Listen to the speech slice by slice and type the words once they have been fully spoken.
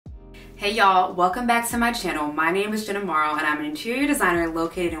Hey y'all, welcome back to my channel. My name is Jenna Morrow and I'm an interior designer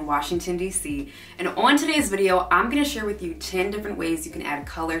located in Washington, D.C. And on today's video, I'm going to share with you 10 different ways you can add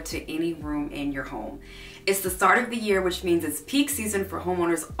color to any room in your home. It's the start of the year, which means it's peak season for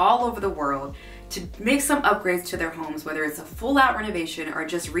homeowners all over the world to make some upgrades to their homes, whether it's a full-out renovation or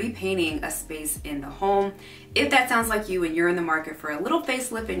just repainting a space in the home. If that sounds like you and you're in the market for a little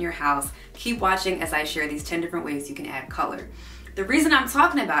facelift in your house, keep watching as I share these 10 different ways you can add color. The reason I'm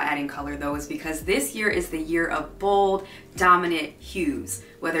talking about adding color though is because this year is the year of bold, dominant hues.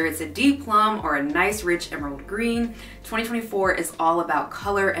 Whether it's a deep plum or a nice rich emerald green, 2024 is all about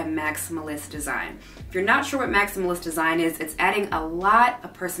color and maximalist design. If you're not sure what maximalist design is, it's adding a lot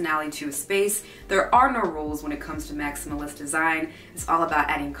of personality to a space. There are no rules when it comes to maximalist design. It's all about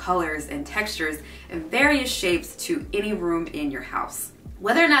adding colors and textures and various shapes to any room in your house.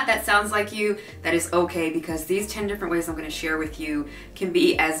 Whether or not that sounds like you, that is okay, because these 10 different ways I'm going to share with you can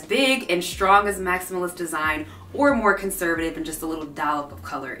be as big and strong as maximalist design or more conservative and just a little dollop of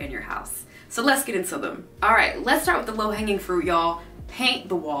color in your house. So let's get into them. All right, let's start with the low-hanging fruit, y'all. Paint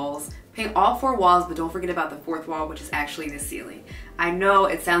the walls. Paint all 4 walls, but don't forget about the 4th wall, which is actually the ceiling. I know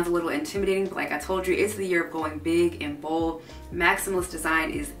it sounds a little intimidating, but like I told you, it's the year of going big and bold. Maximalist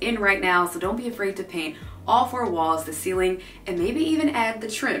design is in right now, so don't be afraid to paint all 4 walls, the ceiling, and maybe even add the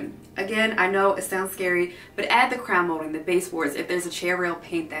trim. Again, I know it sounds scary, but add the crown molding, the baseboards. If there's a chair rail,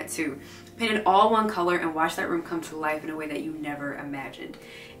 paint that too. Paint it all one color and watch that room come to life in a way that you never imagined.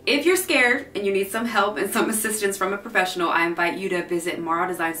 If you're scared and you need some help and some assistance from a professional, I invite you to visit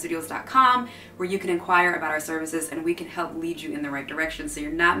morrowdesignstudios.com, where you can inquire about our services and we can help lead you in the right direction so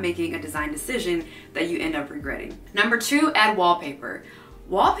you're not making a design decision that you end up regretting. Number 2, add wallpaper.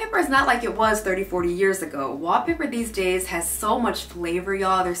 Wallpaper is not like it was 30, 40 years ago. Wallpaper these days has so much flavor,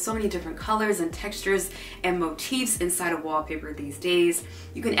 y'all. There's so many different colors and textures and motifs inside of wallpaper these days.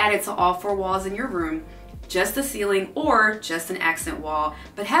 You can add it to all 4 walls in your room, just the ceiling, or just an accent wall,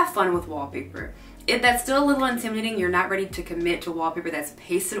 but have fun with wallpaper. If that's still a little intimidating, you're not ready to commit to wallpaper that's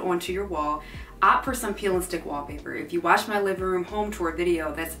pasted onto your wall, opt for some peel and stick wallpaper. If you watch my living room home tour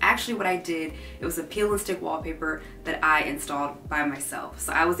video, that's actually what I did. It was a peel and stick wallpaper that I installed by myself.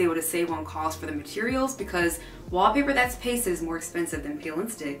 So I was able to save on cost for the materials because wallpaper that's pasted is more expensive than peel and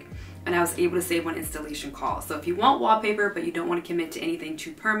stick, and I was able to save on installation costs. So if you want wallpaper but you don't want to commit to anything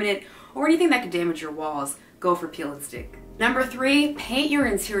too permanent or anything that could damage your walls, go for peel and stick. Number 3, paint your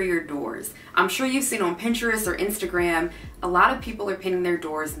interior doors. I'm sure you've seen on Pinterest or Instagram, a lot of people are painting their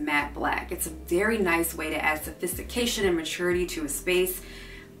doors matte black. It's a very nice way to add sophistication and maturity to a space,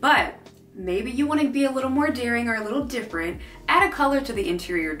 but maybe you want to be a little more daring or a little different. Add a color to the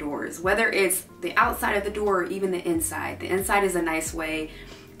interior doors, whether it's the outside of the door or even the inside. The inside is a nice way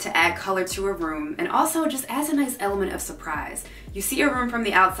to add color to a room, and also just adds a nice element of surprise. You see a room from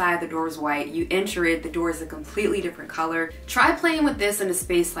the outside, the door is white, you enter it, the door is a completely different color. Try playing with this in a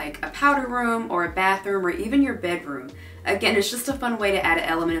space like a powder room or a bathroom or even your bedroom. Again, it's just a fun way to add an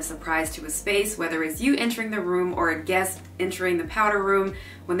element of surprise to a space, whether it's you entering the room or a guest entering the powder room.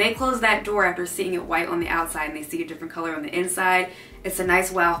 When they close that door after seeing it white on the outside and they see a different color on the inside, it's a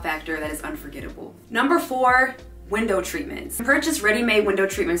nice wow factor that is unforgettable. Number 4, window treatments. Purchase ready-made window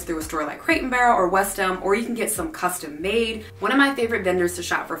treatments through a store like Crate & Barrel or Westham, or you can get some custom made. One of my favorite vendors to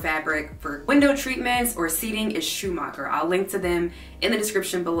shop for fabric for window treatments or seating is Schumacher. I'll link to them in the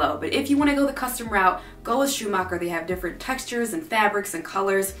description below. But if you want to go the custom route, go with Schumacher. They have different textures and fabrics and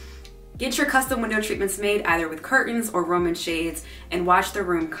colors. Get your custom window treatments made either with curtains or Roman shades and watch the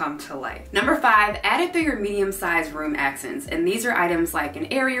room come to life. Number 5, add it through your medium-sized room accents. And these are items like an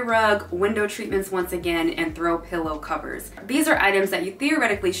area rug, window treatments once again, and throw pillow covers. These are items that you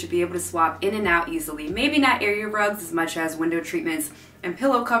theoretically should be able to swap in and out easily. Maybe not area rugs as much as window treatments and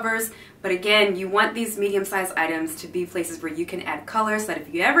pillow covers, but again, you want these medium-sized items to be places where you can add color so that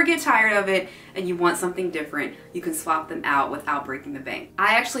if you ever get tired of it and you want something different, you can swap them out without breaking the bank.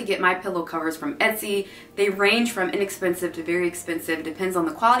 I actually get my pillow covers from Etsy. They range from inexpensive to very expensive. It depends on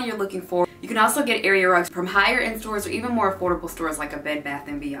the quality you're looking for. You can also get area rugs from higher end stores or even more affordable stores like a Bed Bath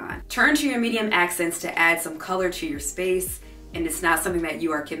 & Beyond. Turn to your medium accents to add some color to your space, and it's not something that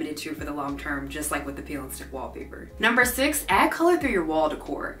you are committed to for the long term, just like with the peel and stick wallpaper. Number 6, add color through your wall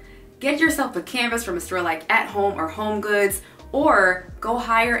decor. Get yourself a canvas from a store like At Home or Home Goods, or go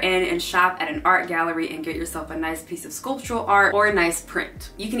higher end and shop at an art gallery and get yourself a nice piece of sculptural art or a nice print.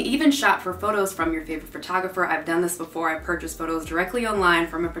 You can even shop for photos from your favorite photographer. I've done this before. I purchased photos directly online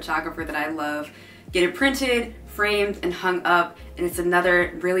from a photographer that I love. Get it printed, framed and hung up, and it's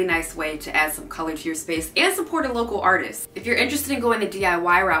another really nice way to add some color to your space and support a local artist. If you're interested in going the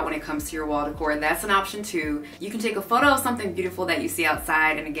DIY route when it comes to your wall decor, that's an option too. You can take a photo of something beautiful that you see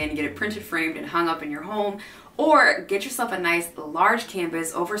outside and again get it printed, framed, and hung up in your home, or get yourself a nice large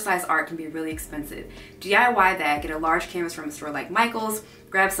canvas. Oversized art can be really expensive. DIY that, get a large canvas from a store like Michael's,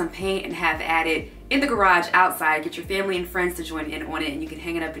 grab some paint and have at it in the garage outside. Get your family and friends to join in on it and you can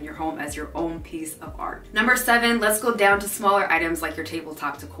hang it up in your home as your own piece of art. Number 7, let's go down to smaller items like your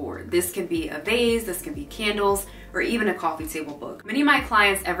tabletop decor. This can be a vase, this can be candles, or even a coffee table book. Many of my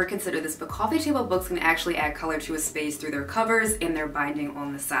clients ever consider this, but coffee table books can actually add color to a space through their covers and their binding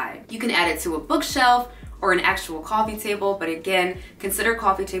on the side. You can add it to a bookshelf or an actual coffee table, but again, consider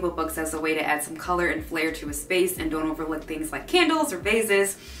coffee table books as a way to add some color and flair to a space, and don't overlook things like candles or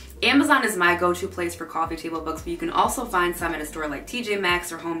vases. Amazon is my go-to place for coffee table books, but you can also find some at a store like TJ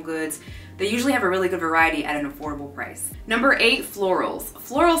Maxx or Home Goods. They usually have a really good variety at an affordable price. Number 8, florals.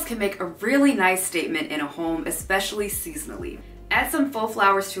 Florals can make a really nice statement in a home, especially seasonally. Add some faux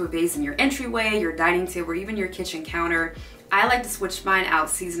flowers to a vase in your entryway, your dining table, or even your kitchen counter. I like to switch mine out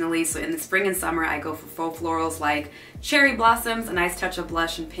seasonally, so in the spring and summer I go for faux florals like cherry blossoms, a nice touch of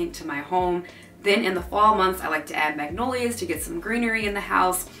blush and pink to my home. Then in the fall months I like to add magnolias to get some greenery in the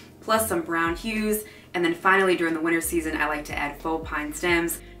house, plus some brown hues. And then finally during the winter season I like to add faux pine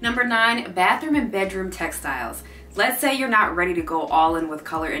stems. Number 9, bathroom and bedroom textiles. Let's say you're not ready to go all in with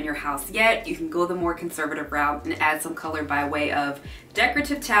color in your house yet. You can go the more conservative route and add some color by way of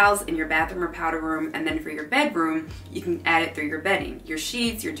decorative towels in your bathroom or powder room, and then for your bedroom, you can add it through your bedding, your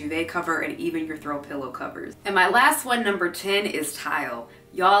sheets, your duvet cover, and even your throw pillow covers. And my last one, number 10, is tile.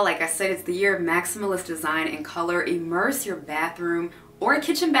 Y'all, like I said, it's the year of maximalist design and color. Immerse your bathroom or a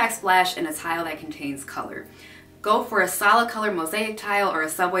kitchen backsplash in a tile that contains color. Go for a solid color mosaic tile or a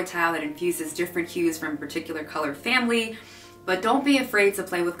subway tile that infuses different hues from a particular color family. But don't be afraid to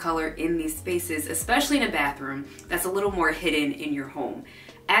play with color in these spaces, especially in a bathroom that's a little more hidden in your home.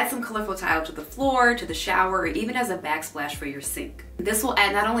 Add some colorful tile to the floor, to the shower, or even as a backsplash for your sink. This will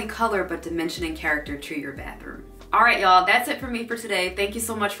add not only color, but dimension and character to your bathroom. Alright y'all, that's it for me for today. Thank you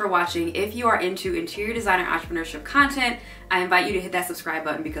so much for watching. If you are into interior designer entrepreneurship content, I invite you to hit that subscribe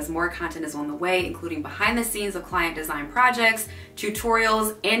button because more content is on the way, including behind the scenes of client design projects,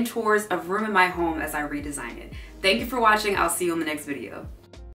 tutorials, and tours of room in my home as I redesign it. Thank you for watching. I'll see you in the next video.